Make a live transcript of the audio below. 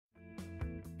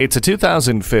It's a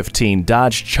 2015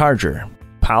 Dodge Charger.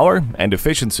 Power and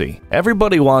efficiency.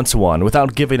 Everybody wants one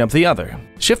without giving up the other.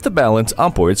 Shift the balance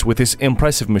upwards with this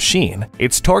impressive machine.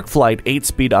 Its Torque Flight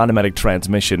 8-speed automatic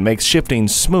transmission makes shifting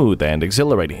smooth and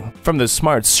exhilarating. From the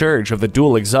smart surge of the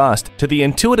dual exhaust to the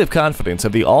intuitive confidence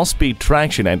of the all-speed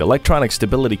traction and electronic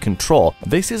stability control,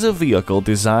 this is a vehicle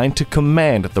designed to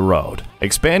command the road.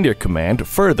 Expand your command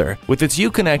further with its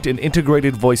Uconnect and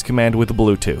integrated voice command with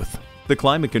Bluetooth. The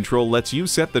climate control lets you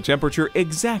set the temperature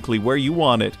exactly where you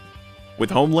want it. With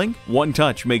HomeLink, one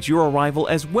touch makes your arrival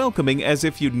as welcoming as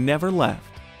if you'd never left.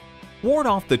 Ward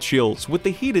off the chills with the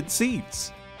heated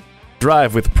seats.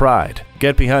 Drive with pride.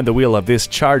 Get behind the wheel of this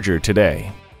Charger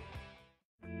today.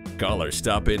 Call or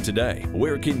stop in today.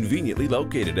 We're conveniently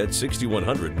located at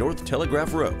 6100 North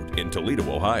Telegraph Road in Toledo,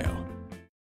 Ohio.